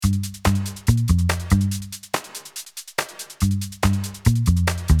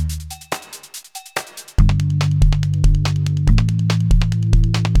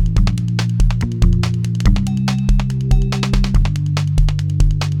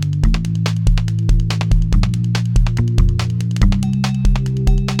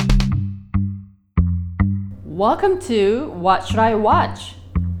Welcome to What Should I Watch?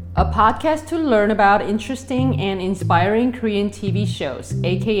 A podcast to learn about interesting and inspiring Korean TV shows,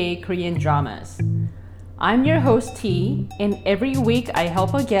 aka Korean dramas. I'm your host T, and every week I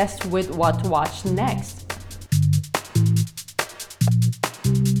help a guest with what to watch next.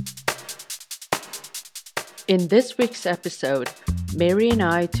 In this week's episode, Mary and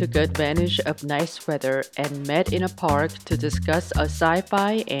I took advantage of nice weather and met in a park to discuss a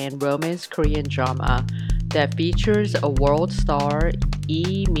sci-fi and romance Korean drama that features a world star,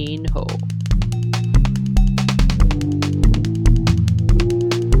 Lee Min-ho.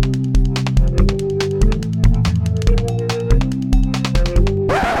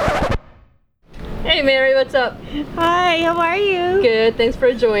 Hey Mary, what's up? Hi, how are you? Good, thanks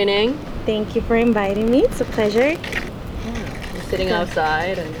for joining. Thank you for inviting me. It's a pleasure. I'm sitting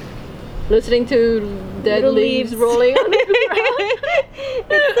outside and listening to dead Little leaves leaves. rolling on the ground.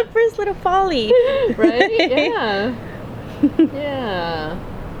 It's the first little fall leaf. Right? Yeah.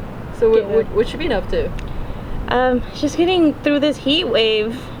 Yeah. So what you been up to? Just getting through this heat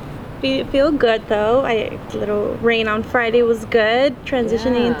wave. Feel good though. A little rain on Friday was good.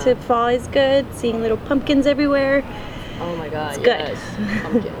 Transitioning into fall is good. Seeing little pumpkins everywhere. Oh my god, It's good. yes.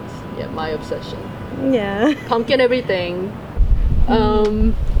 Pumpkins. Yeah, my obsession. Yeah. Pumpkin everything.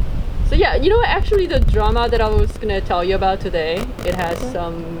 So yeah, you know, actually the drama that I was gonna tell you about today, it has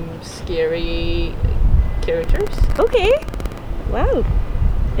some scary characters. Okay. Wow.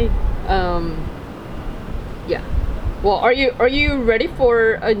 Yeah. Well, are you ready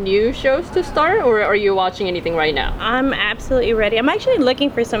for a new shows to start, or are you watching anything right now? I'm absolutely ready. I'm actually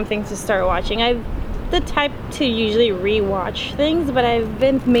looking for something to start watching. I'm the type to usually rewatch things, but I've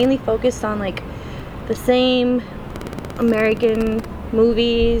been mainly focused on like the same American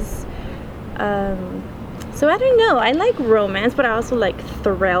movies. So I don't know. I like romance, but I also like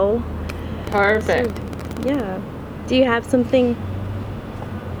thrill. Perfect. So, yeah. Do you have something?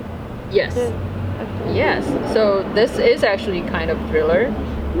 Yes. Okay. Yes. So this is actually kind of thriller.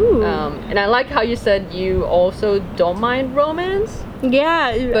 Ooh. And I like how you said you also don't mind romance,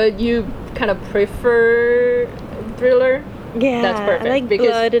 Yeah. but you kind of prefer thriller. Yeah. That's perfect. I like because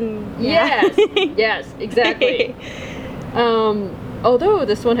blood and yes, yes, exactly. Although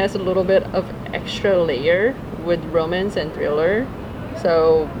this one has a little bit of extra layer with romance and thriller,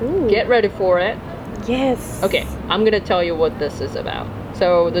 so Ooh. get ready for it. Yes. Okay, I'm gonna tell you what this is about.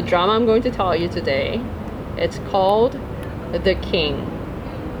 So the drama I'm going to tell you today, it's called The King.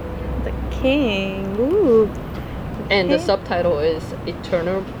 The King. Ooh. And the Okay. subtitle is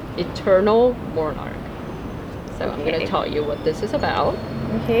Eternal Monarch. So I'm gonna Okay. tell you what this is about.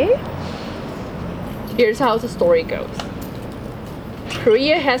 Okay. Here's how the story goes.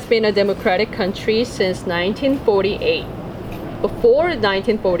 Korea has been a democratic country since 1948. Before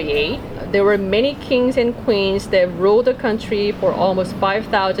 1948, there were many kings and queens that ruled the country for almost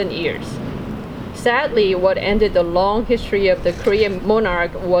 5,000 years. Sadly, what ended the long history of the Korean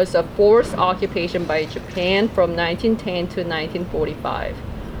monarch was a forced occupation by Japan from 1910 to 1945.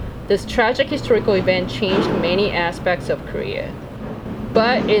 This tragic historical event changed many aspects of Korea.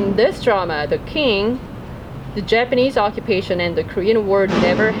 But in this drama, The King, the Japanese occupation and the Korean War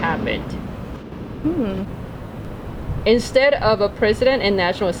never happened. Instead of a president and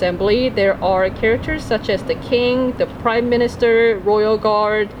national assembly, there are characters such as the king, the prime minister, royal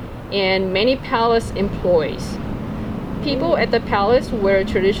guard, and many palace employees. People at the palace wear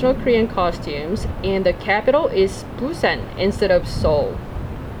traditional Korean costumes, and the capital is Busan instead of Seoul.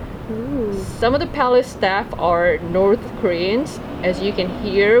 Ooh. Some of the palace staff are North Koreans, as you can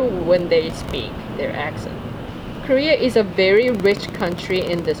hear when they speak, their accent. Korea is a very rich country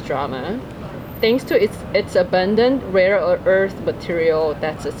in this drama, thanks to its abundant rare earth material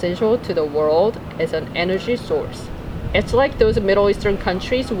that's essential to the world as an energy source. It's like those Middle Eastern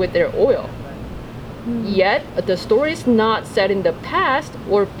countries with their oil. Yet, the story is not set in the past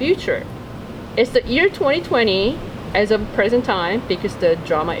or future. It's the year 2020 as of present time, because the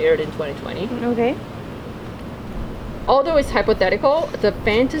drama aired in 2020. Okay. Although it's hypothetical, the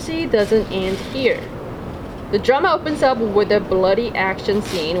fantasy doesn't end here. The drama opens up with a bloody action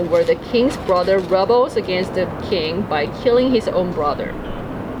scene where the king's brother rebels against the king by killing his own brother.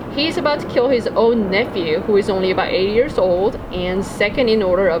 He's about to kill his own nephew, who is only about 8 years old and second in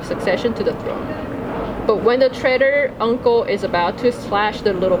order of succession to the throne. But when the traitor uncle is about to slash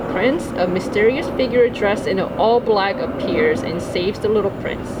the little prince, a mysterious figure dressed in all black appears and saves the little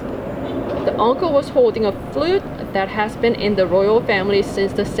prince. The uncle was holding a flute that has been in the royal family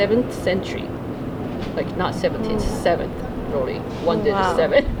since the 7th century. Like not 17th, 7th, really. One digit Wow.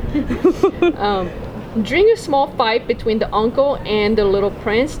 7. During a small fight between the uncle and the little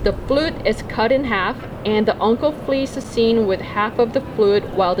prince, the flute is cut in half, and the uncle flees the scene with half of the flute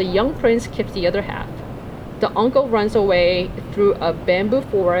while the young prince keeps the other half. The uncle runs away through a bamboo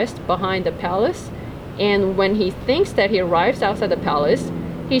forest behind the palace, and when he thinks that he arrives outside the palace,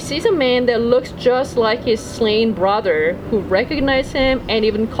 he sees a man that looks just like his slain brother, who recognizes him and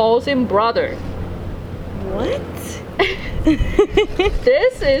even calls him brother. What?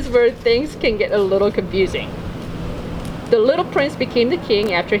 This is where things can get a little confusing. The little prince became the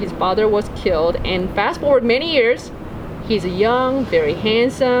king after his father was killed, and fast forward many years, he's young, very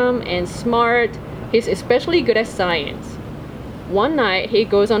handsome, and smart. He's especially good at science. One night, he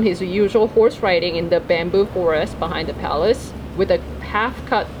goes on his usual horse riding in the bamboo forest behind the palace with a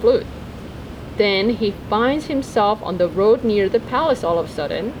half-cut flute. Then he finds himself on the road near the palace all of a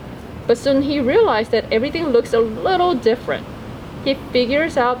sudden, but soon he realized that everything looks a little different. He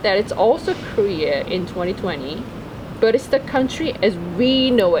figures out that it's also Korea in 2020, but it's the country as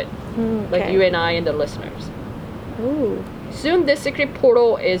we know it, like you and I and the listeners. Ooh. Soon this secret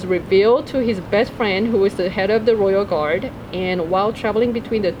portal is revealed to his best friend, who is the head of the royal guard, and while traveling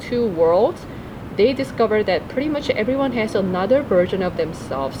between the two worlds, they discover that pretty much everyone has another version of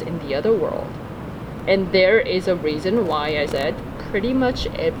themselves in the other world. And there is a reason why I said pretty much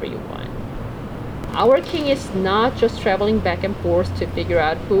everyone. Our king is not just traveling back and forth to figure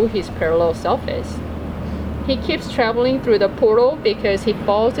out who his parallel self is. He keeps traveling through the portal because he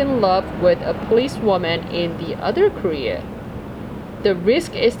falls in love with a policewoman in the other Korea. The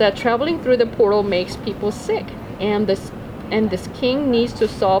risk is that traveling through the portal makes people sick, and this king needs to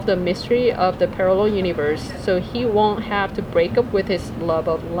solve the mystery of the parallel universe so he won't have to break up with his love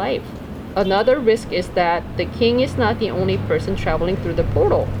of life. Another risk is that the king is not the only person traveling through the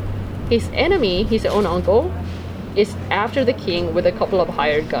portal. His enemy, his own uncle, is after the king with a couple of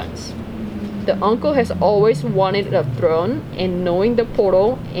hired guns. The uncle has always wanted a throne, and knowing the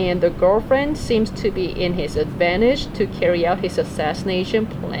portal and the girlfriend seems to be in his advantage to carry out his assassination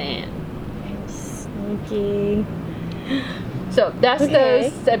plan. Sneaky. So that's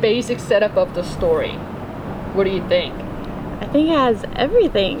the basic setup of the story. What do you think? I think it has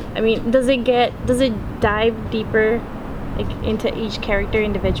everything. I mean, does it dive deeper, like, into each character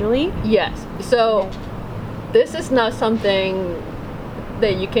individually? Yes. So this is not something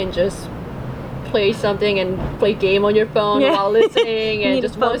that you can just play something and play game on your phone while listening and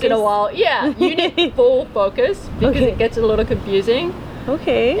just once in a while. Yeah, you need full focus because it gets a little confusing.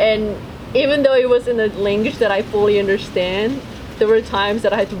 Okay. And even though it was in a language that I fully understand, there were times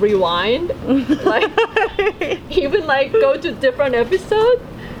that I had to rewind, like even like go to different episodes,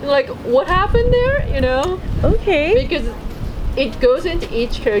 like what happened there, you know? Okay. Because it goes into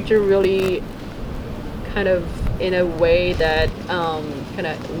each character really kind of in a way that kind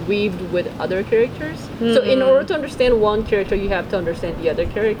of weaved with other characters. So in order to understand one character, you have to understand the other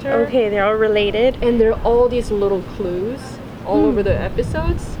character. Okay, they're all related. And there are all these little clues all over the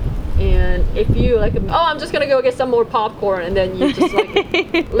episodes. And if you like, oh, I'm just gonna go get some more popcorn, and then you just like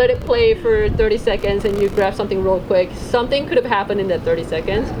let it play for 30 seconds and you grab something real quick, something could have happened in that 30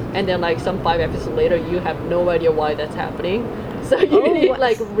 seconds, and then like some 5 episodes later you have no idea why that's happening. So you need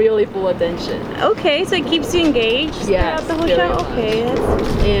like really full attention. Okay, so it keeps you engaged throughout the whole show? Much. Okay,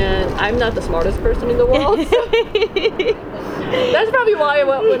 and I'm not the smartest person in the world, so that's probably why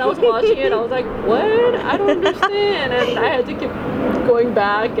when I was watching it, I was like, what? I don't understand. And I had to keep going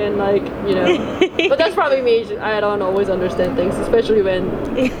back and like, you know. But that's probably me. I don't always understand things, especially when,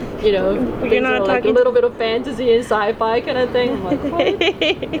 you know, things are like a little bit of fantasy and sci-fi kind of thing. I'm like, what?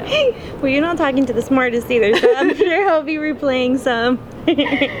 Yeah. Well, you're not talking to the smartest either, so I'm sure I'll be replaying some.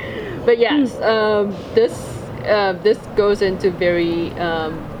 But yes, this goes into very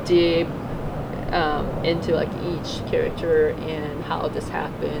deep into like each character and how this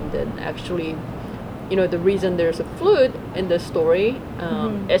happened, and actually, you know, the reason there's a flute in the story,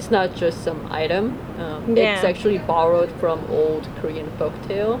 it's not just some item. It's actually borrowed from old Korean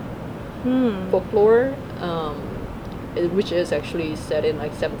folktale folklore, which is actually set in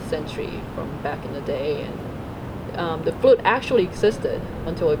like 7th century from back in the day, and the flute actually existed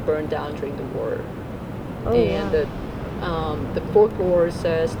until it burned down during the war. The folklore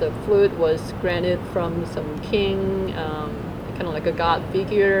says the flute was granted from some king, kind of like a god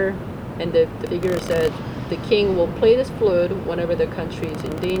figure, and the figure said the king will play this flute whenever the country is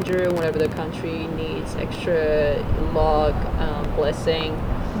in danger, whenever the country needs extra luck, blessing,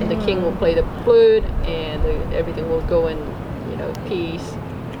 and the king will play the flute, and everything will go in, you know, peace.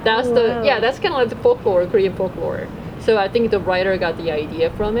 That's that's kind of like the folklore, Korean folklore. So I think the writer got the idea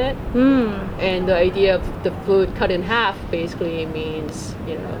from it, and the idea of the flute cut in half basically means,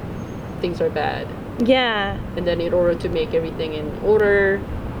 you know, things are bad. Yeah. And then in order to make everything in order,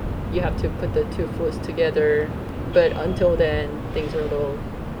 you have to put the two foods together. But until then, things are a little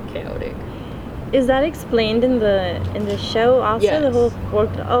chaotic. Is that explained in the show also? Yes. The whole fork.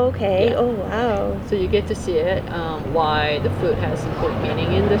 Oh, okay. Yeah. Oh, wow. So you get to see it, why the food has important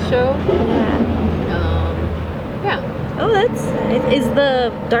meaning in the show. Yeah. Yeah. Oh, that's. Is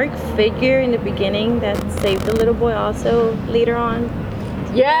the dark figure in the beginning that saved the little boy also later on?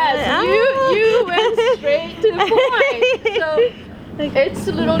 Yes, you went straight to the point. So it's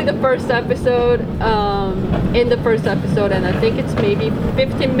literally the first episode, in the first episode, and I think it's maybe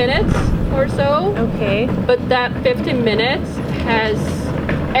 15 minutes or so. Okay. But that 15 minutes has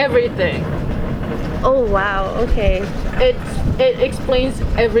everything. Oh, wow. Okay. It explains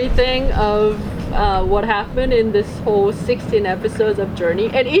everything of what happened in this whole 16 episodes of Journey.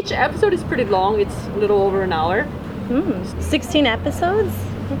 And each episode is pretty long. It's a little over an hour. 16 episodes?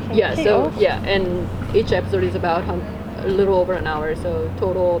 Okay. Yeah, Okay. so yeah, and each episode is about a little over an hour, so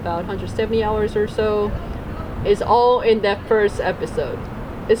total about 170 hours or so is all in that first episode,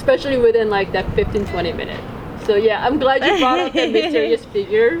 especially within like that 15-20 minutes. So yeah, I'm glad you brought up that mysterious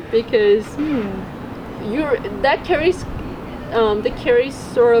figure, because that carries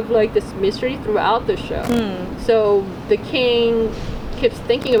sort of like this mystery throughout the show. So the king keeps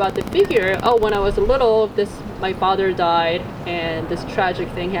thinking about the figure. Oh, when I was little, my father died and this tragic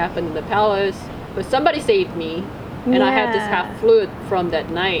thing happened in the palace, but somebody saved me, and I had this half flute from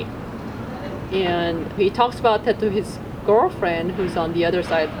that night. And he talks about that to his girlfriend who's on the other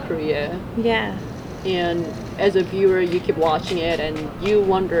side of Korea. Yeah. And as a viewer, you keep watching it and you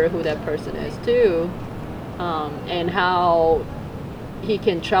wonder who that person is too, and how he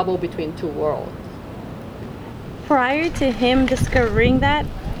can travel between two worlds. Prior to him discovering that,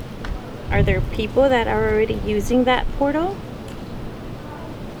 are there people that are already using that portal?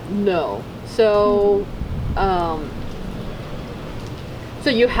 No. So, so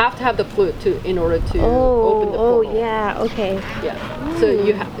you have to have the flute in order to open the portal. Oh, yeah. Okay. Yeah. So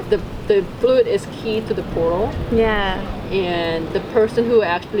you have the flute is key to the portal. Yeah. And the person who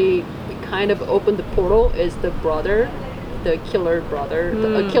actually kind of opened the portal is the brother, the killer brother,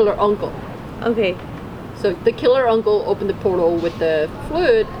 the killer uncle. Okay. So the killer uncle opened the portal with the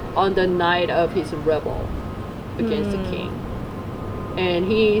flute on the night of his rebel against the king. And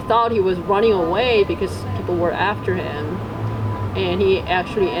he thought he was running away because people were after him. And he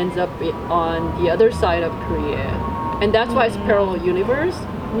actually ends up on the other side of Korea. And that's why it's parallel universe.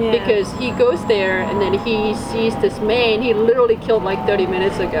 Yeah. Because he goes there and then he sees this man he literally killed like 30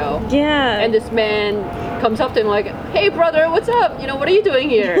 minutes ago. Yeah. And this man comes up to him like, "Hey brother, what's up? You know, what are you doing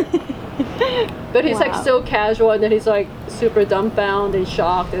here?" But he's like so casual, and then he's like super dumbfounded and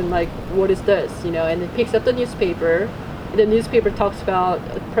shocked and like, "What is this?" You know, and he picks up the newspaper. And the newspaper talks about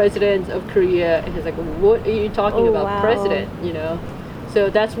president of Korea, and he's like, "What are you talking about, president?" You know, so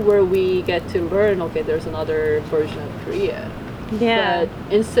that's where we get to learn. Okay, there's another version of Korea. Yeah. But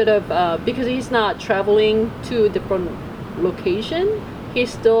instead of because he's not traveling to a different location, he's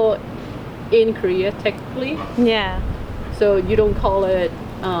still in Korea technically. Yeah. So you don't call it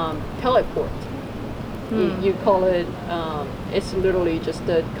teleport. You call it. It's literally just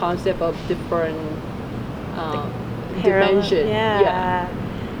the concept of different. Dimension. Yeah.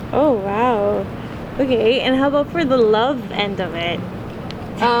 Oh wow. Okay, and how about for the love end of it?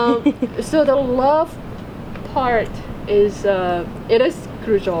 So the love part is it is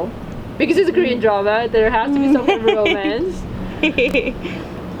crucial because it's a Korean drama. There has to be some kind of romance.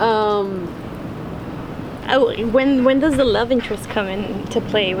 When does the love interest come into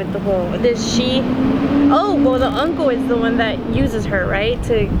play with the whole? Does she? Oh, well, the uncle is the one that uses her, right?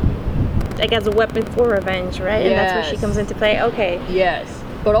 To like as a weapon for revenge, right? And that's where she comes into play. Okay. Yes,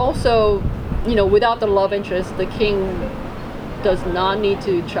 but also, you know, without the love interest, the king does not need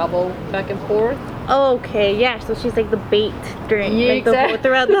to travel back and forth. Oh, okay, yeah. So she's like the bait during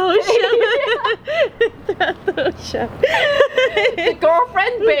throughout the whole show. Throughout the whole show. The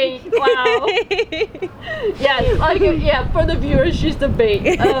girlfriend bait. Wow. Yes, like for the viewers, she's the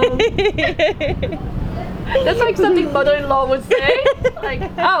bait. That's like something mother-in-law would say. Like,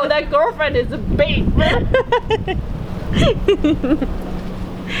 oh, that girlfriend is a bait.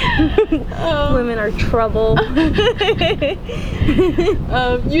 Women are trouble.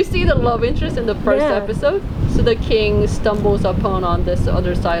 You see the love interest in the first episode. So the king stumbles upon on this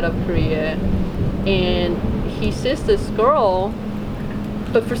other side of Korea, and he sees this girl,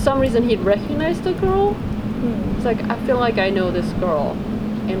 but for some reason he recognized the girl. It's like, I feel like I know this girl,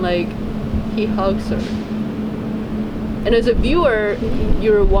 and like he hugs her. And as a viewer,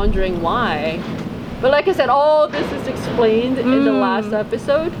 you're wondering why. But like I said, all this is explained in the last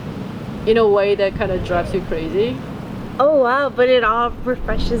episode. in a way that kind of drives you crazy. Oh wow, but it all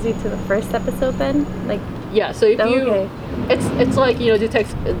refreshes you to the first episode then? Like, yeah, so if you okay. it's like, you know,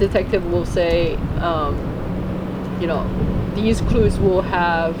 detective will say, you know, these clues will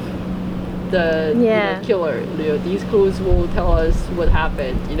have the you know, killer, you know, these clues will tell us what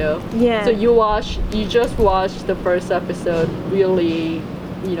happened, you know. Yeah. So you just watch the first episode really,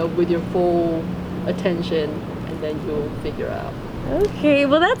 you know, with your full attention, and then you'll figure out. Okay,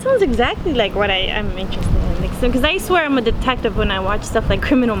 well that sounds exactly like what I'm interested in. Like, because I swear I'm a detective when I watch stuff like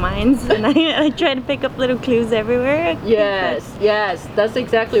Criminal Minds, and I try to pick up little clues everywhere. Yes, that's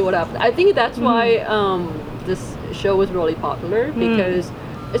exactly what happened. I think that's why this show was really popular, because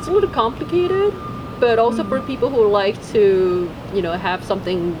it's a little complicated, but also for people who like to, you know, have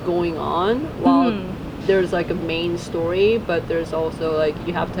something going on while there's like a main story, but there's also like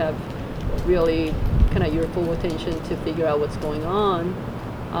you have to have really kind of your full attention to figure out what's going on.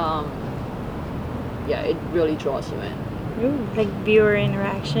 Yeah, it really draws you in. Ooh, like viewer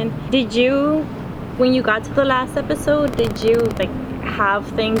interaction. Did you, when you got to the last episode, did you like have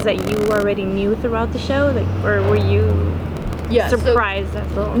things that you already knew throughout the show, like, or were you surprised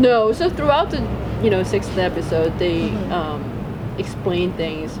at all? No, so throughout the, you know, 6th episode, they explain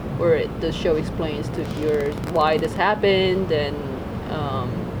things, or the show explains to viewers why this happened, and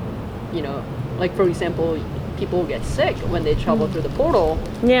you know, like for example, people get sick when they travel through the portal.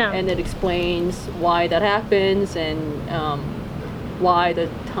 Yeah. And it explains why that happens, and why the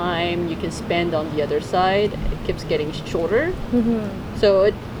time you can spend on the other side keeps getting shorter. So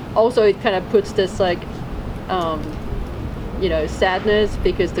it kind of puts this like you know, sadness,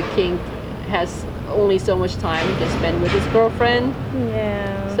 because the king has only so much time he can spend with his girlfriend.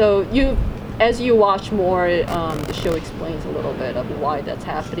 Yeah. So as you watch more, the show explains a little bit of why that's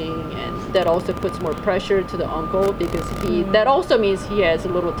happening, and that also puts more pressure to the uncle, because that also means he has a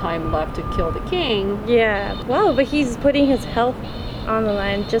little time left to kill the king. Yeah. Wow, but he's putting his health on the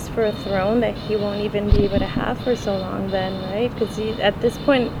line just for a throne that he won't even be able to have for so long then, right? Because at this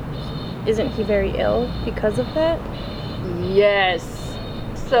point, isn't he very ill because of that? Yes.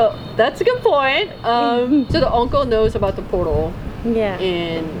 So that's a good point. So the uncle knows about the portal. Yeah.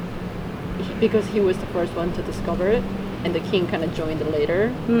 And because he was the first one to discover it, and the king kind of joined it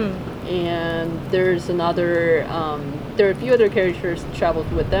later. And there's another, there are a few other characters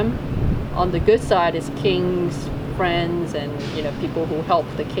traveled with them. On the good side is king's friends and, you know, people who help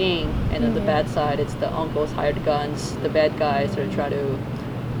the king, and on the bad side it's the uncle's hired guns, the bad guys that try to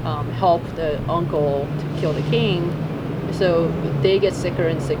help the uncle to kill the king. So they get sicker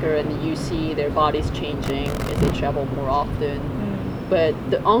and sicker, and you see their bodies changing as they travel more often. But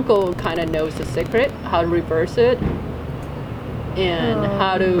the uncle kind of knows the secret, how to reverse it, and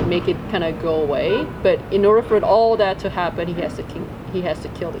how to make it kind of go away. But in order for all that to happen, he has to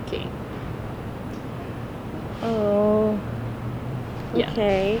kill the king. Oh.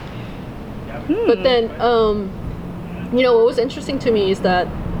 Okay. Yeah. But then, you know, what was interesting to me is that,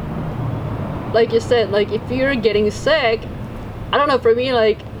 like you said, like if you're getting sick, I don't know, for me,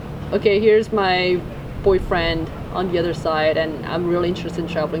 like, okay, here's my boyfriend on the other side, and I'm really interested in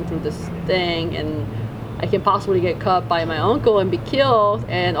traveling through this thing, and I can possibly get caught by my uncle and be killed,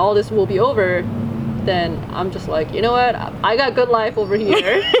 and all this will be over. Then I'm just like, you know what? I got good life over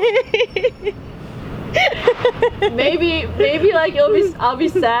here. maybe like I'll be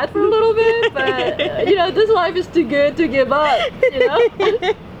sad for a little bit, but you know, this life is too good to give up, you know.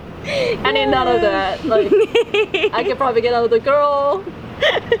 I need none of that. Like, I could probably get another girl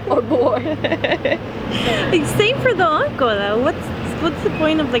or boy. Like, same for the uncle though. What's the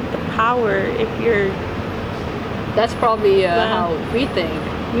point of like the power if you're? That's probably how we think.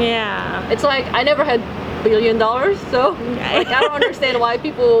 Yeah. It's like I never had $1 billion, so like I don't understand why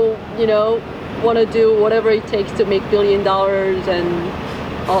people, you know, want to do whatever it takes to make $1 billion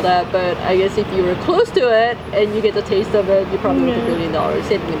and all that. But I guess if you were close to it and you get the taste of it, you probably make $1 billion.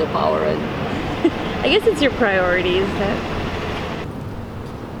 Save me the power. And I guess it's your priorities that.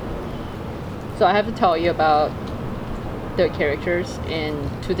 So I have to tell you about the characters in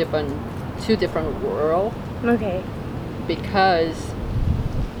two different worlds. Okay. Because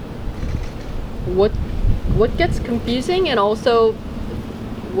what gets confusing, and also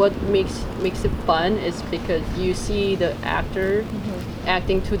what makes it fun, is because you see the actor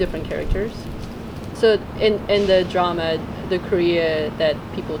acting two different characters. So in the drama, the Korea that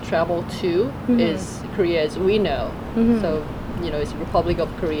people travel to is Korea as we know. So, you know, it's Republic of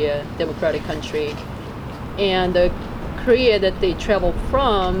Korea, democratic country. And the Korea that they travel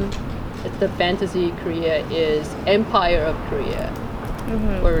from, the fantasy Korea, is Empire of Korea.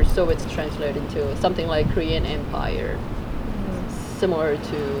 Or so it's translated into, something like Korean Empire. similar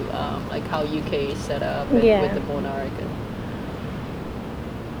to like how UK is set up and Yeah. with the monarch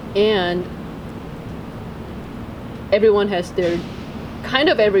and everyone has their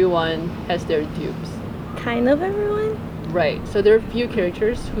dupes. Kind of everyone? Right. So there are a few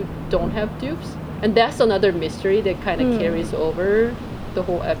characters who don't have dupes. And that's another mystery that kind of carries over the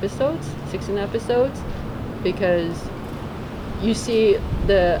whole episodes, 16 episodes. Because you see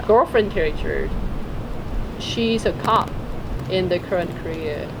the girlfriend character, she's a cop in the current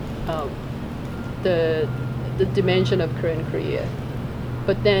Korea, the dimension of current Korea.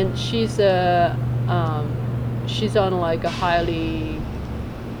 But then she's on like a highly,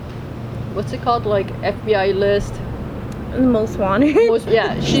 what's it called, like FBI list. Most wanted.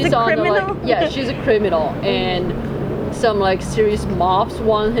 She's a on criminal? she's a criminal, and some like serious mobs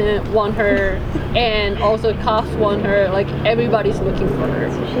want her, and also cops want her. Like everybody's looking for her.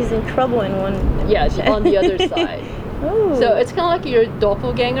 So she's in trouble in one. Yeah, she's on the other side. Oh. So it's kind of like your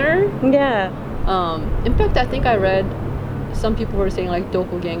doppelganger. Yeah. In fact, I think I read some people were saying like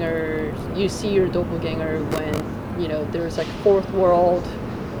doppelganger. You see your doppelganger when there's like fourth world.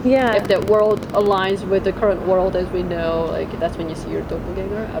 Yeah. If that world aligns with the current world as we know, like that's when you see your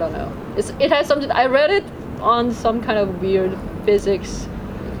doppelganger. I don't know. It has something. I read it on some kind of weird physics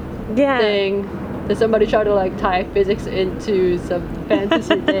thing that somebody tried to like tie physics into some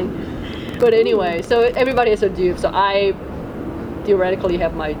fantasy thing. But anyway, so everybody has a dupe. So I theoretically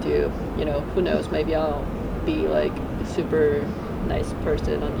have my dupe. Who knows? Maybe I'll be like a super nice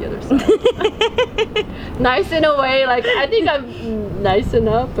person on the other side. Nice in a way, like I think I'm nice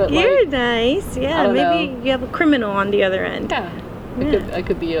enough, but You're like, nice. Yeah. Maybe you have a criminal on the other end. Yeah. I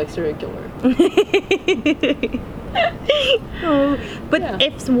could be like serial killer. Oh, but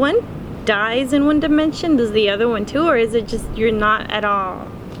if one dies in one dimension, does the other one too, or is it just you're not at all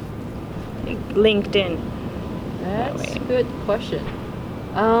linked in? That's a good question.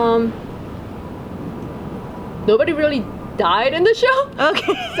 Nobody really died in the show.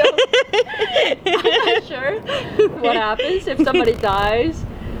 Okay. So I'm not sure what happens if somebody dies,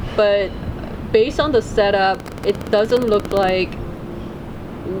 but based on the setup, it doesn't look like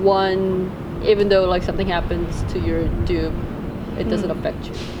one, even though like something happens to your dupe, it doesn't affect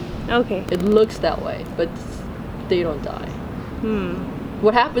you. Okay. It looks that way, but they don't die.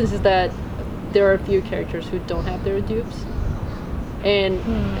 What happens is that there are a few characters who don't have their dupes, and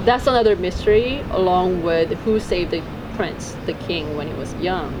that's another mystery, along with who saved the prince, the king, when he was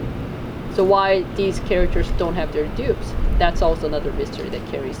young. So why these characters don't have their dupes, that's also another mystery that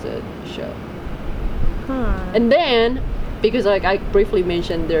carries the show. And then, because like I briefly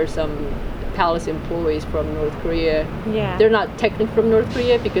mentioned, there's some palace employees from North Korea. Yeah. They're not technically from North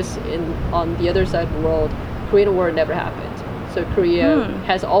Korea because on the other side of the world, Korean War never happened. So Korea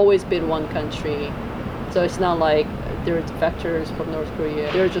has always been one country. So it's not like they're defectors from North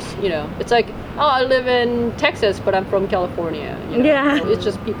Korea. They're just, it's like, oh, I live in Texas, but I'm from California. Yeah. It's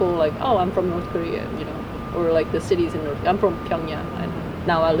just people like, oh, I'm from North Korea, or like the cities in I'm from Pyongyang, and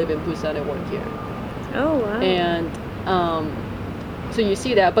now I live in Busan and work here. Oh, wow. And so you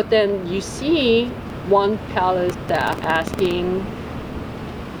see that, but then you see one palace staff asking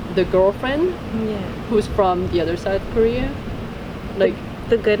the girlfriend, who's from the other side of Korea, like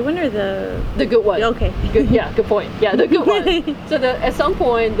the good one or the good one. Okay. Good, yeah, good point. Yeah, the good one. So at some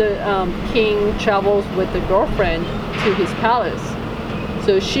point, the king travels with the girlfriend to his palace.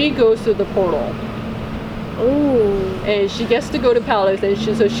 So she goes to the portal. Oh. And she gets to go to palace, and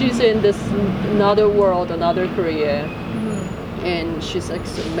she's in this another world, another Korea, and she's like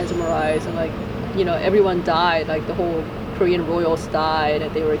so mesmerized, and like everyone died, like the whole Korean royals died,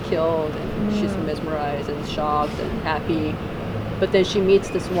 and they were killed, and she's mesmerized and shocked and happy. But then she meets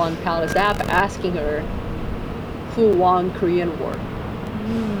this one palace staff asking her who won Korean War,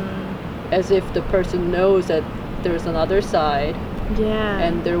 as if the person knows that there's another side,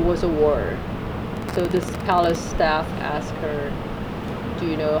 and there was a war. So this palace staff asked her, do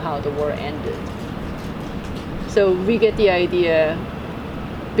you know how the war ended? So we get the idea,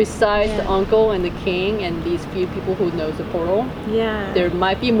 besides the uncle and the king and these few people who knows the portal, there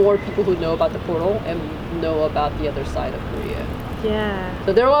might be more people who know about the portal and know about the other side of Korea. Yeah.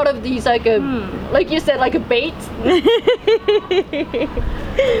 So there are a lot of these, like like you said, like a bait.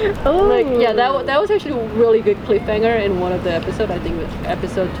 Oh. Like, yeah, that was actually a really good cliffhanger in one of the episodes. I think it was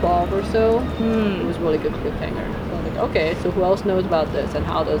episode 12 or so. It was really good cliffhanger. So I'm like, okay, so who else knows about this, and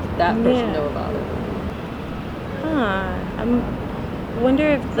how does that person know about it? I wonder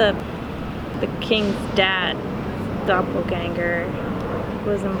if the king's dad, doppelganger,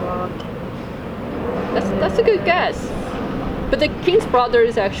 was involved. That's a good guess. But the king's brother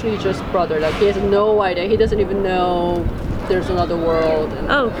is actually just brother. Like, he has no idea. He doesn't even know there's another world. And,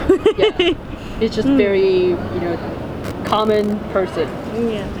 Oh. yeah, he's just very common person.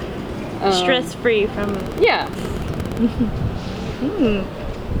 Yeah. Stress free from. Yeah.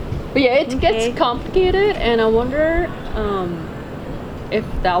 But yeah, it gets complicated, and I wonder if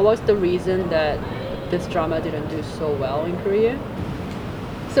that was the reason that this drama didn't do so well in Korea.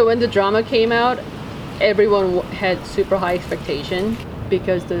 So when the drama came out, everyone had super high expectation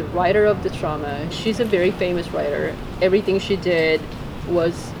because the writer of the drama, she's a very famous writer. Everything she did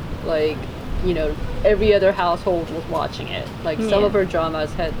was like, every other household was watching it. Like some of her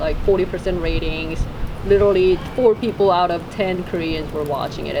dramas had like 40% ratings. Literally 4 people out of 10 Koreans were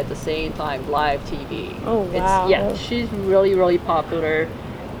watching it at the same time, live TV. Oh, wow. She's really, really popular.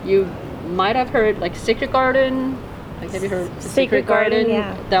 You might have heard like Secret Garden. Like, have you heard Secret Garden?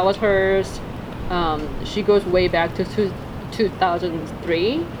 Yeah. That was hers. She goes way back to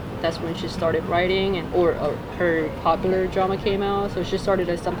 2003. That's when she started writing, or her popular drama came out. So she started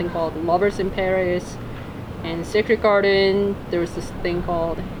as something called Lovers in Paris, and Secret Garden. There was this thing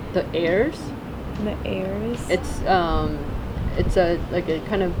called The Heirs. The Heirs. It's a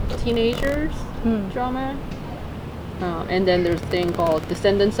kind of teenagers drama. And then there's a thing called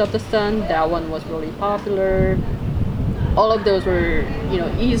Descendants of the Sun. That one was really popular. All of those were,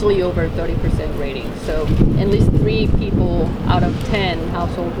 easily over 30% ratings. So at least 3 people out of 10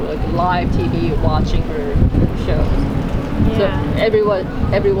 households were like live TV watching her shows. Yeah. So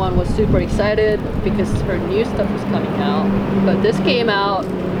everyone was super excited because her new stuff was coming out. But this came out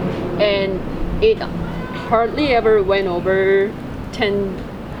and it hardly ever went over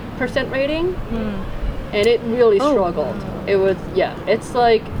 10% rating. And it really struggled. It was, it's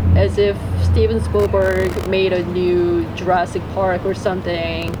like as if Steven Spielberg made a new Jurassic Park or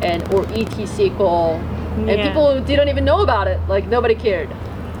something, or E.T. sequel, and people didn't even know about it. Like, nobody cared.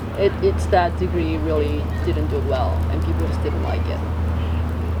 It's that degree really didn't do well, and people just didn't like it.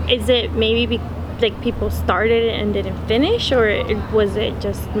 Is it maybe like people started it and didn't finish, or was it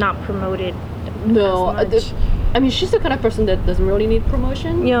just not promoted? No, I mean, she's the kind of person that doesn't really need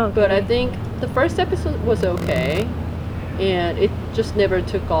promotion. Yeah. Okay. But I think the first episode was okay, and it just never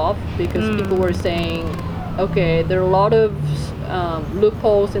took off because people were saying, okay, there are a lot of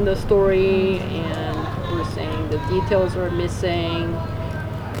loopholes in the story, and we're saying the details are missing,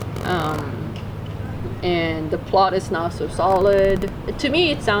 and the plot is not so solid. To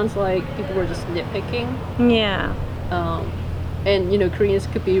me, it sounds like people were just nitpicking. Yeah. And Koreans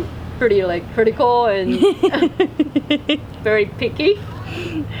could be pretty critical and very picky,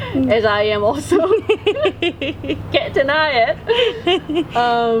 as I am also. Can't deny it.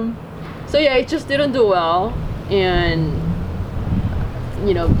 So yeah, it just didn't do well, and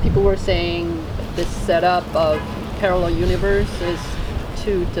people were saying this setup of parallel universe is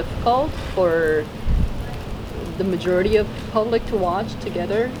too difficult for the majority of public to watch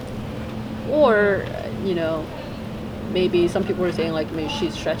together, or maybe some people were saying maybe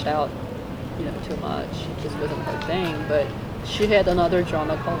she's stretched out too much. It just wasn't her thing. But she had another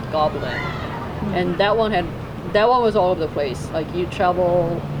drama called Goblin, and that one was all over the place. Like, you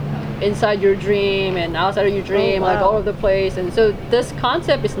travel inside your dream and outside of your dream, like all over the place. And so this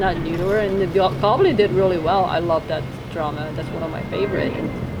concept is not new to her, and the Goblin did really well. I love that drama. That's one of my favorite.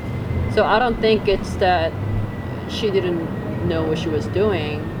 And so I don't think it's that she didn't know what she was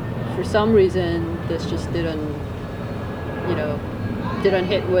doing. For some reason, this just didn't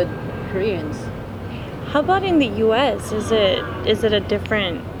hit with Koreans. How about in the U.S.? Is it a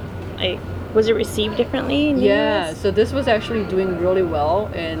different, was it received differently in the US? So this was actually doing really well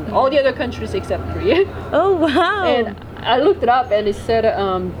in all the other countries except Korea. Oh, wow. And I looked it up, and it said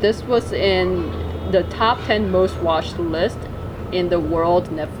this was in the top 10 most watched list in the world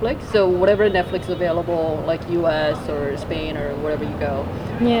Netflix. So whatever Netflix available, like US or Spain or wherever you go.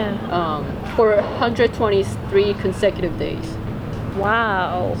 Yeah. For 123 consecutive days.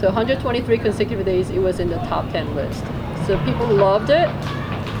 Wow. So 123 consecutive days, it was in the top 10 list. So people loved it,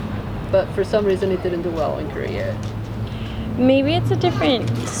 but for some reason it didn't do well in Korea. Maybe it's a different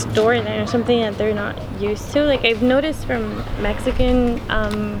storyline or something that they're not used to. Like, I've noticed from Mexican,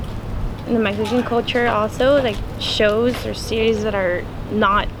 in the Mexican culture also, like, shows or series that are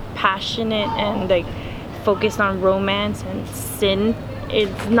not passionate and focused on romance and sin is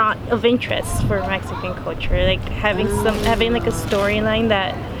not of interest for Mexican culture. Like, having like a storyline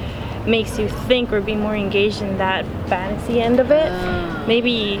that makes you think or be more engaged in that fantasy end of it.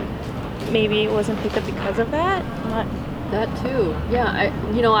 Maybe it wasn't picked up because of that. That too. Yeah,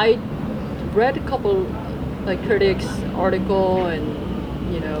 I read a couple critics article and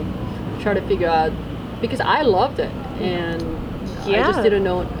try to figure out, because I loved it and I just didn't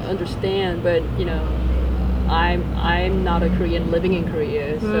understand, but I'm not a Korean living in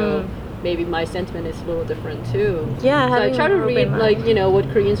Korea, so maybe my sentiment is a little different too. Yeah, so I try to read like mind. what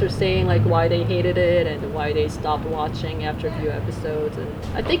Koreans are saying, like why they hated it and why they stopped watching after a few episodes, and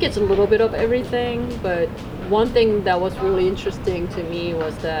I think it's a little bit of everything. But one thing that was really interesting to me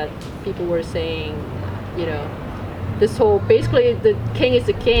was that people were saying, this whole basically the king is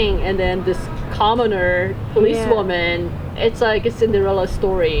the king, and then this commoner policewoman, it's like a Cinderella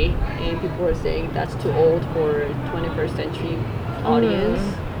story, and people were saying that's too old for 21st century audience.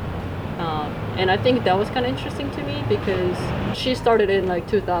 And I think that was kind of interesting to me because she started in like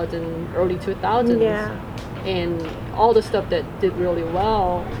 2000, early 2000s, and all the stuff that did really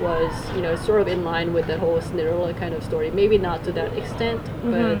well was sort of in line with that whole Cinderella kind of story. Maybe not to that extent,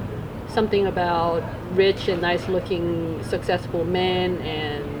 but something about rich and nice looking successful men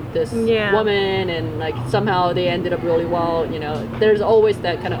and this woman, and like somehow they ended up really well. There's always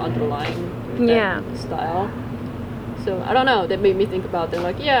that kind of underlying style. So I don't know, that made me think about that,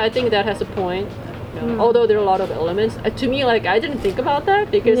 like I think that has a point. Although there are a lot of elements to me, like I didn't think about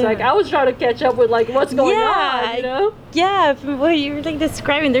that because like I was trying to catch up with like what's going on, from what you were like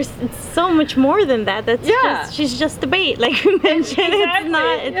describing, it's so much more than that. That's she's just a bait, like you mentioned.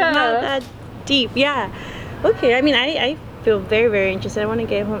 Exactly. It's not that deep. Okay, I mean I feel very, very interested. I want to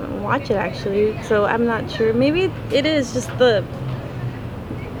get home and watch it actually, so I'm not sure, maybe it is just the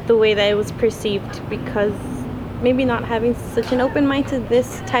way that it was perceived, because maybe not having such an open mind to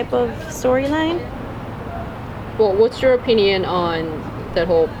this type of storyline. Well, what's your opinion on that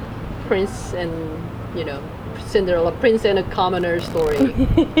whole prince and Cinderella, prince and a commoner story?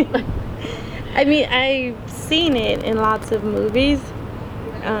 I mean, I've seen it in lots of movies.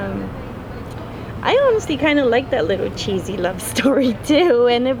 I honestly kind of like that little cheesy love story too,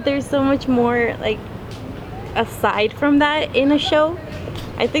 and if there's so much more like aside from that in a show,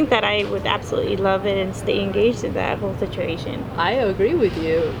 I think that I would absolutely love it and stay engaged in that whole situation. I agree with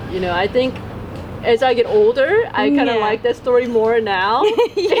you. I think as I get older, I kind of like that story more now.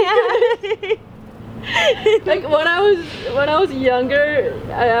 Like when I was younger,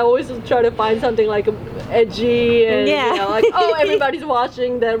 I always try to find something like edgy and like everybody's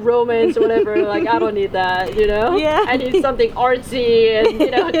watching that romance or whatever. Like I don't need that, I need something artsy and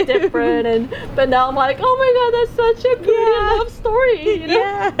different. But now I'm like, oh my god, that's such a Korean love story.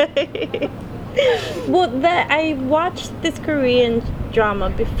 Well, I watched this Korean drama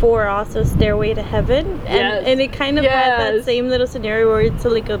before, also Stairway to Heaven, and it kind of had that same little scenario where it's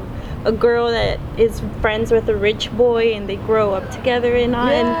like a girl that is friends with a rich boy and they grow up together and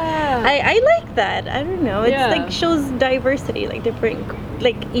I like that. I don't know, it's like shows diversity, like different,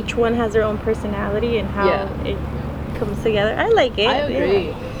 like each one has their own personality and how it comes together. I like it. I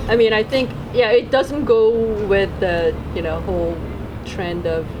agree. I mean, I think it doesn't go with the whole trend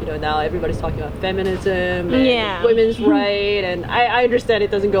of now everybody's talking about feminism and women's right, and I understand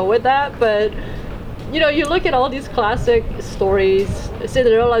it doesn't go with that, but you look at all these classic stories,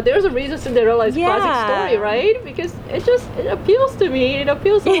 Cinderella, there's a reason Cinderella is classic story, right? Because it appeals to me, it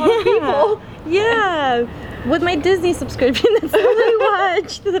appeals to a lot of people. With my Disney subscription, that's all I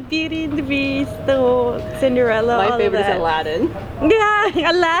watch. The Beauty and the Beast, the whole Cinderella. My favorite is Aladdin.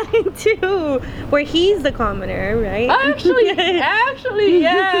 Yeah, Aladdin too, where he's the commoner, right? Actually,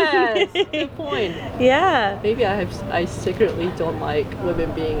 yes. Good point. Yeah. Maybe I secretly don't like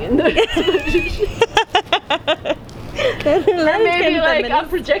women being in the or maybe like I'm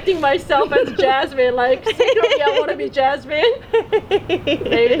projecting myself as Jasmine, like secretly I want to be Jasmine.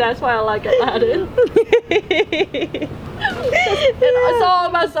 Maybe that's why I like Aladdin. It's all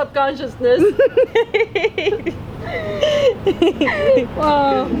about subconsciousness.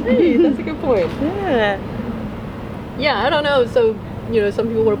 Wow, hey, that's a good point. Yeah, I don't know. So some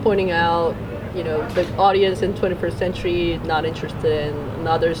people were pointing out the audience in 21st century not interested in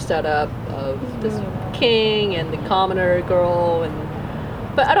another setup of this king and the commoner girl,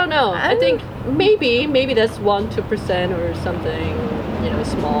 but I don't know. I think maybe that's 1-2% or something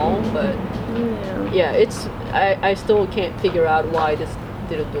small, but it's I still can't figure out why this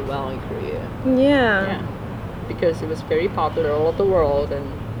didn't do well in Korea. Because it was very popular all over the world,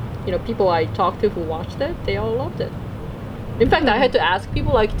 and people I talked to who watched it, they all loved it. In fact, I had to ask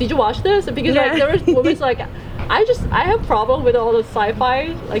people, like, did you watch this? Because like there were moments like I have problem with all the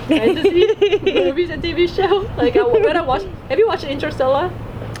sci-fi, like fantasy movies and TV shows. Like when I watch, have you watched Interstellar?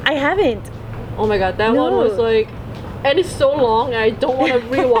 I haven't. Oh my god, that one was like, and it's so long. I don't want to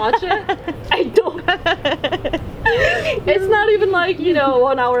rewatch it. I don't. It's not even like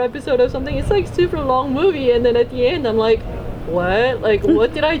 1 hour episode or something. It's like super long movie, and then at the end, I'm like, what? Like,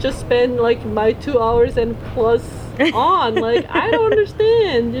 what did I just spend like my 2 hours and plus on? Like, I don't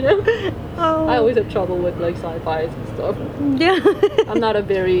understand, you know? Oh. I always have trouble with like sci-fi and stuff. Yeah. I'm not a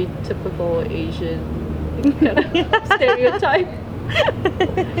very typical Asian kind of stereotype.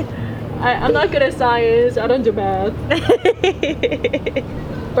 I'm not good at science. I don't do math.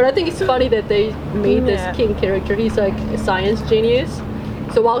 But I think it's funny that they made this king character. He's like a science genius.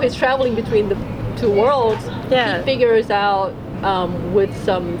 So while he's traveling between the two worlds, he figures out with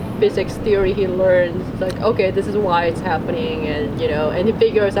some physics theory he learns, like, okay, this is why it's happening, and you know, and he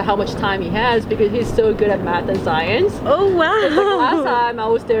figures out how much time he has because he's so good at math and science. Oh wow! It's like last time I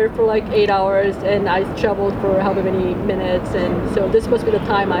was there for like 8 hours and I traveled for however many minutes, and so this must be the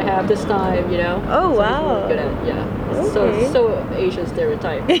time I have this time, you know. Oh so wow! He's really good at, yeah. Okay. So Asian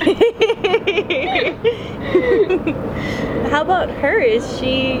stereotype. How about her? Is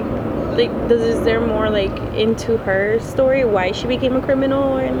she like, is there more like into her story, why she became a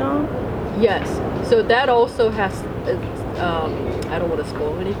criminal or no? Yes. So that also has, I don't want to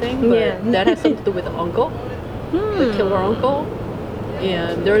spoil anything, but that has something to do with the uncle, the killer uncle.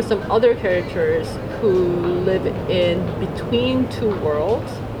 And there are some other characters who live in between two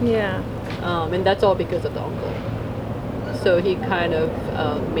worlds. Yeah. And that's all because of the uncle. So he kind of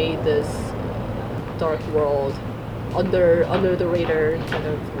made this dark world under the radar kind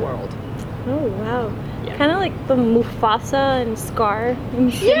of world. Oh wow. Yeah. Kind of like the Mufasa and Scar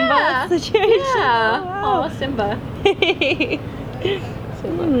and Simba situation. Yeah. Oh, wow. Oh, Simba.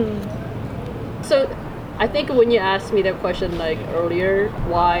 So I think when you asked me that question like earlier,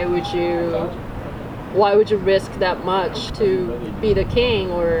 why would you risk that much to be the king,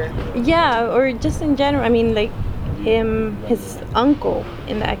 or or just in general, I mean, like his uncle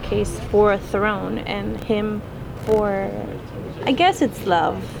in that case for a throne, and him for, I guess it's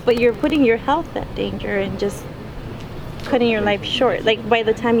love, but you're putting your health at danger and just cutting your life short. Like by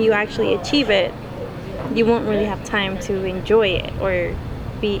the time you actually achieve it, you won't really have time to enjoy it or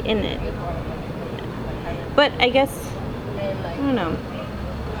be in it. But I guess, I don't know.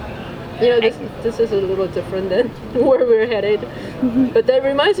 You know, this is a little different than where we're headed. But that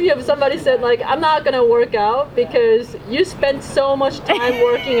reminds me of somebody said, like, I'm not gonna work out because you spend so much time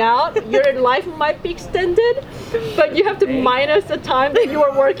working out, your life might be extended, but you have to minus the time that you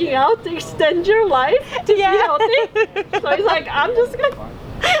are working out to extend your life to be healthy. So he's like, I'm just gonna.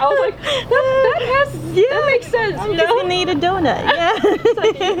 I was like, that makes sense. You just need a donut. Yeah. It's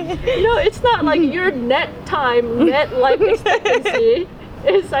like, you know, it's not like your net life expectancy.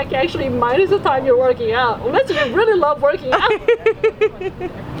 It's like actually minus the time you're working out, unless you really love working out.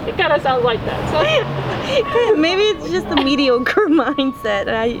 It kind of sounds like that. So maybe it's just a mediocre mindset.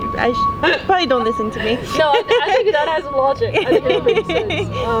 I probably don't listen to me. No, I think that has logic. I think that makes sense.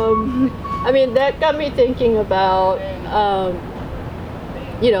 I mean, that got me thinking about,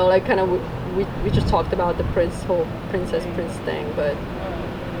 you know, like kind of we just talked about the whole princess prince thing, but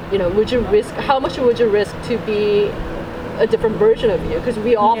you know, how much would you risk to be a different version of you? Because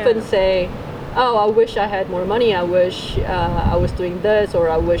we often say, oh, I wish I had more money, I wish I was doing this, or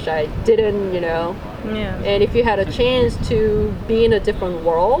I wish I didn't, you know. And if you had a chance to be in a different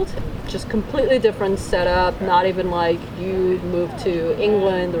world, just completely different setup, not even like you moved to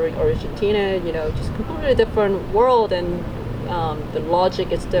England or Argentina, you know, just completely different world, and the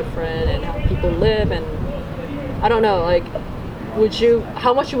logic is different and how people live, and I don't know, like,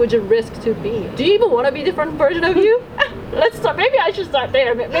 how much would you risk to be? Do you even want to be a different version of you? Let's start. Maybe I should start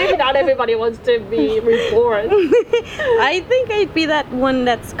there. Maybe not everybody wants to be reborn. I think I'd be that one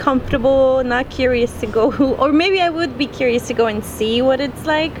that's comfortable, not curious to go, or maybe I would be curious to go and see what it's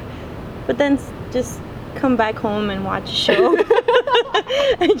like, but then just come back home and watch a show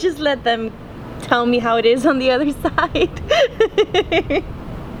and just let them tell me how it is on the other side.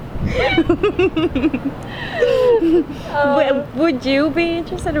 Would you be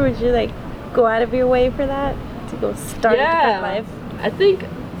interested, or would you like go out of your way for that, to go start a different life? I think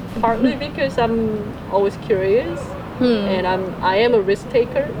partly because I'm always curious, and I am a risk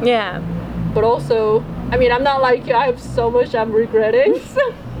taker. Yeah. But also, I mean, I'm not like you. I have so much I'm regretting.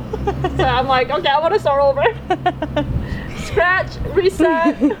 So I'm like, okay, I want to start over. Scratch,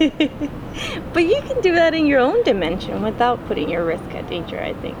 reset. But you can do that in your own dimension without putting your risk at danger,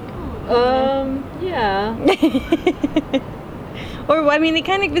 I think. Yeah. Or, I mean, it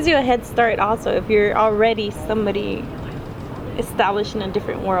kind of gives you a head start also if you're already somebody established in a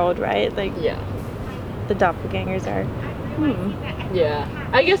different world, right? Like, the doppelgangers are. Yeah.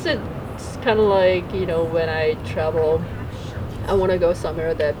 I guess it's kind of like, you know, when I travel I want to go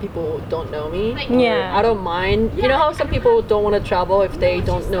somewhere that people don't know me. Yeah. I don't mind. You know how some people don't want to travel if they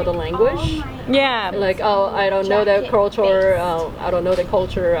don't know the language? Yeah. Like, oh, I don't know the culture. I don't know the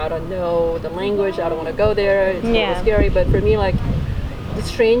culture. I don't know the language. I don't want to go there. It's a little scary. But for me, like, the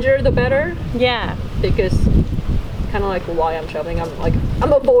stranger, the better. Yeah. Because kind of like why I'm traveling.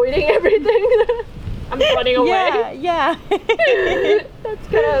 I'm avoiding everything. I'm running away. Yeah. That's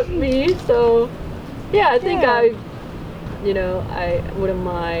kind of me. So, yeah, I think I wouldn't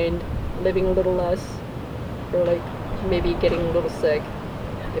mind living a little less, or like maybe getting a little sick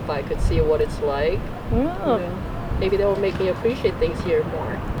if I could see what it's like. Oh. Maybe that will make me appreciate things here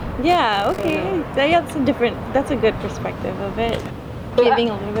more. Yeah, okay. That's a good perspective of it. But Giving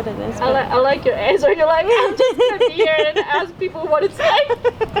a little bit of this. I like your answer. You're like, I'm just gonna be here and ask people what it's like.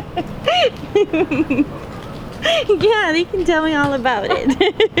 Yeah, they can tell me all about it.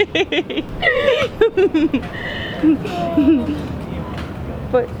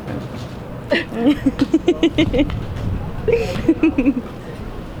 But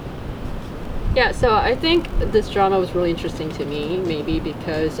yeah, so I think this drama was really interesting to me, maybe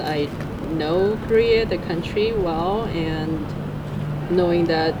because I know Korea, the country, well, and knowing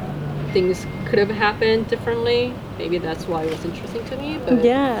that things could have happened differently, maybe that's why it was interesting to me. But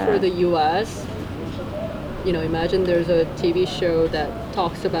for the US, imagine there's a TV show that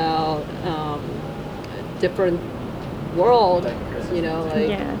talks about different world,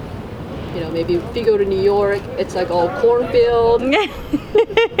 maybe if you go to New York, it's like all cornfield. And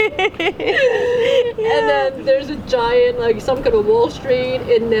then there's a giant, like some kind of Wall Street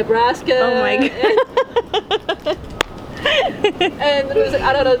in Nebraska. Oh my god. And there's,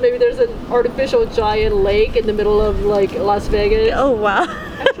 I don't know, maybe there's an artificial giant lake in the middle of like Las Vegas. Oh wow.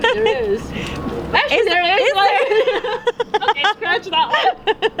 Actually, there is. Actually, there is. Okay, scratch that one.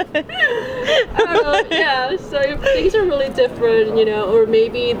 I don't know. Yeah. So if things are really different, or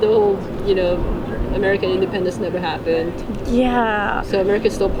maybe the whole, American independence never happened. Yeah. So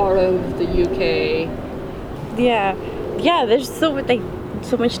America's still part of the UK. Yeah. There's so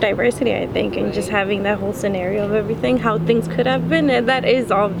much diversity, I think, and just having that whole scenario of everything, how things could have been, and that is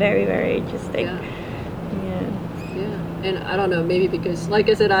all very, very interesting. Yeah. And I don't know, maybe because, like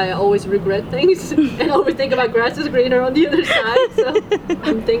I said, I always regret things and always think about grass is greener on the other side. So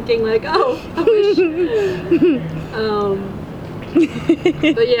I'm thinking like, oh, I wish.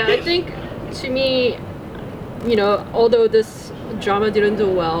 But yeah, I think to me, although this drama didn't do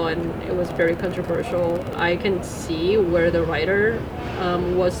well and it was very controversial, I can see where the writer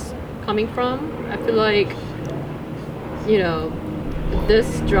was coming from. I feel like,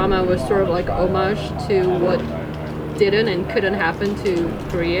 this drama was sort of like homage to what didn't and couldn't happen to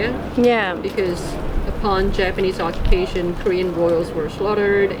Korea. Yeah. Because upon Japanese occupation, Korean royals were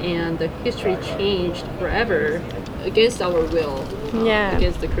slaughtered and the history changed forever against our will. Yeah.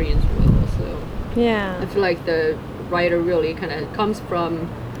 Against the Koreans' will. So yeah. I feel like the writer really kind of comes from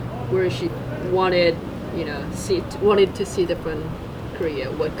where she wanted, wanted to see different Korea,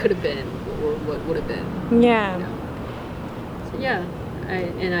 what could have been or what would have been. Yeah. So yeah,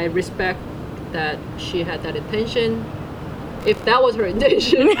 I respect that she had that intention. If that was her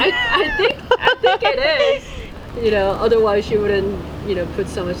intention, I think it is. Otherwise she wouldn't, put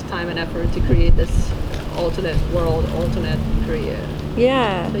so much time and effort to create this alternate world, alternate Korea.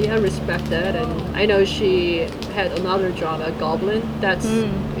 Yeah. So yeah, I respect that, and I know she had another drama, Goblin, that's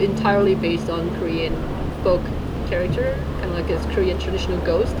entirely based on Korean folk character, kind of like this Korean traditional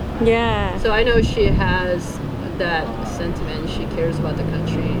ghost. Yeah. So I know she has that sentiment. She cares about the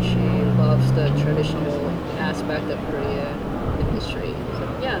country. She loves the traditional aspect of Korea and history.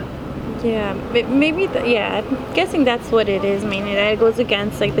 So yeah. Yeah, maybe. I'm guessing that's what it is. Mainly that it goes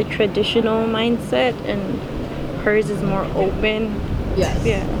against like the traditional mindset, and hers is more open. Yes.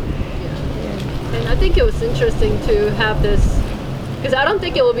 Yeah. And I think it was interesting to have this, because I don't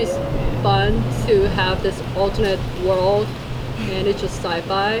think it will be fun to have this alternate world and it's just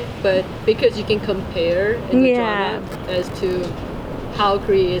sci-fi, but because you can compare in the drama as to how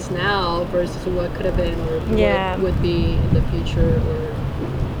Korea is now versus what could have been or what would be in the future or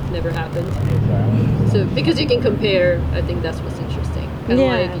never happened. So because you can compare, I think that's what's interesting. Kind of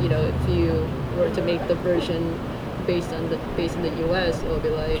like, if you were to make the version based in the US, it would be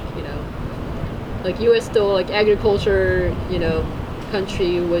like, like US still like agriculture,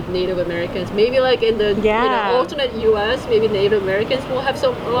 country with Native Americans. Maybe like in the alternate US, maybe Native Americans will have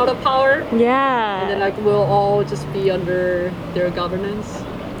a lot of power. Yeah. And then like we'll all just be under their governance.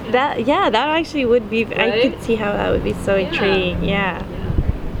 That actually would be. Right? I could see how that would be so intriguing. Yeah.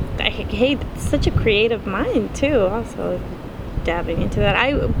 Hey, that's such a creative mind too. Also, dabbing into that.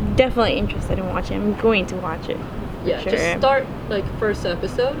 I'm definitely interested in watching. I'm going to watch it. Yeah, sure. just start like first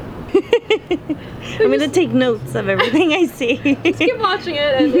episode. I'm gonna take notes of everything I see. Just keep watching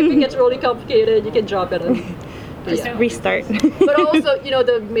it, and if it gets really complicated, you can drop it and Just restart. But also,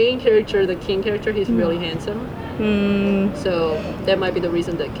 the main character, the king character, he's really handsome. So that might be the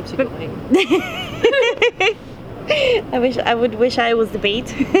reason that keeps you going. I would wish I was the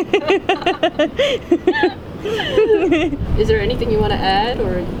bait. Is there anything you want to add,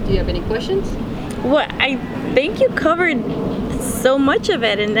 or do you have any questions? Well, I think you covered so much of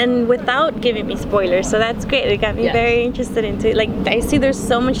it, and then without giving me spoilers, so that's great. It got me very interested into it. Like, I see there's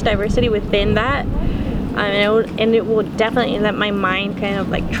so much diversity within that, and it will definitely let my mind kind of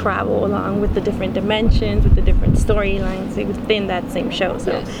like travel along with the different dimensions, with the different storylines within that same show.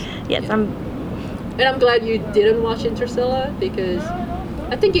 So yes, I'm glad you didn't watch Interstellar, because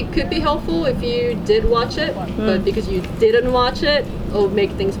I think it could be helpful if you did watch it, but because you didn't watch it, it'll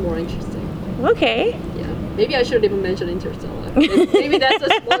make things more interesting. Okay. Yeah. Maybe I shouldn't even mention Interstellar. Maybe that's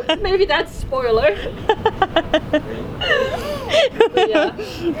a maybe that's spoiler. But yeah.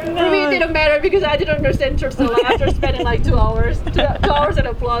 For me, it didn't matter because I didn't understand Interstellar after spending like 2 hours, 2 hours and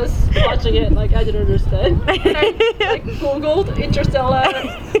a plus watching it. Like, I didn't understand. And I like Googled Interstellar,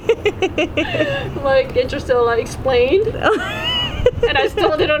 like Interstellar explained, and I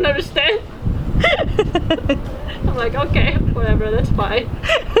still didn't understand. I'm like, okay, whatever, that's fine.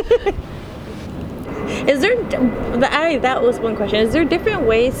 Is there, that was one question. Is there different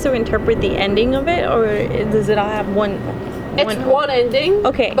ways to interpret the ending of it, or does it all have one? It's one ending.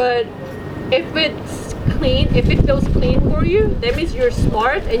 Okay. But if it's clean, if it feels clean for you, that means you're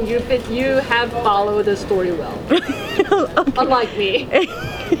smart and you have followed the story well. Okay. Unlike me.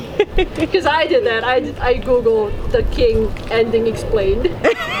 Because I did that. I Googled the king ending explained.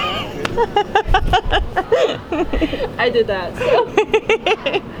 I did that. So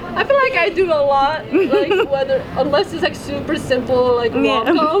I feel like I do a lot, like unless it's like super simple, like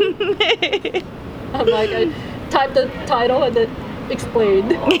rom-com. I'm like, I type the title and then explain.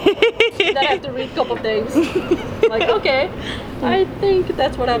 Then I have to read a couple things. Like, okay, I think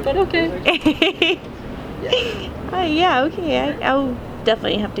that's what happened. Okay. Yeah. Okay. I'll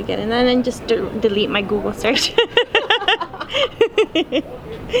definitely have to get in that and just delete my Google search. Yeah.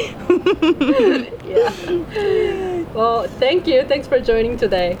 Well, thank you. Thanks for joining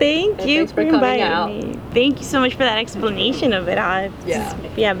today. Thank you for coming out. Me. Thank you so much for that explanation of it.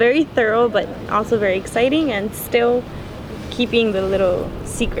 Very thorough, but also very exciting, and still keeping the little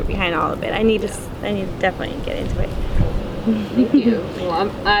secret behind all of it. I need to definitely get into it. Thank you. Well,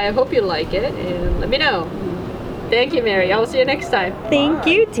 I hope you like it, and let me know. Thank you, Mary. I'll see you next time. Thank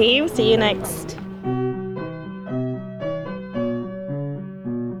you, team. See you next.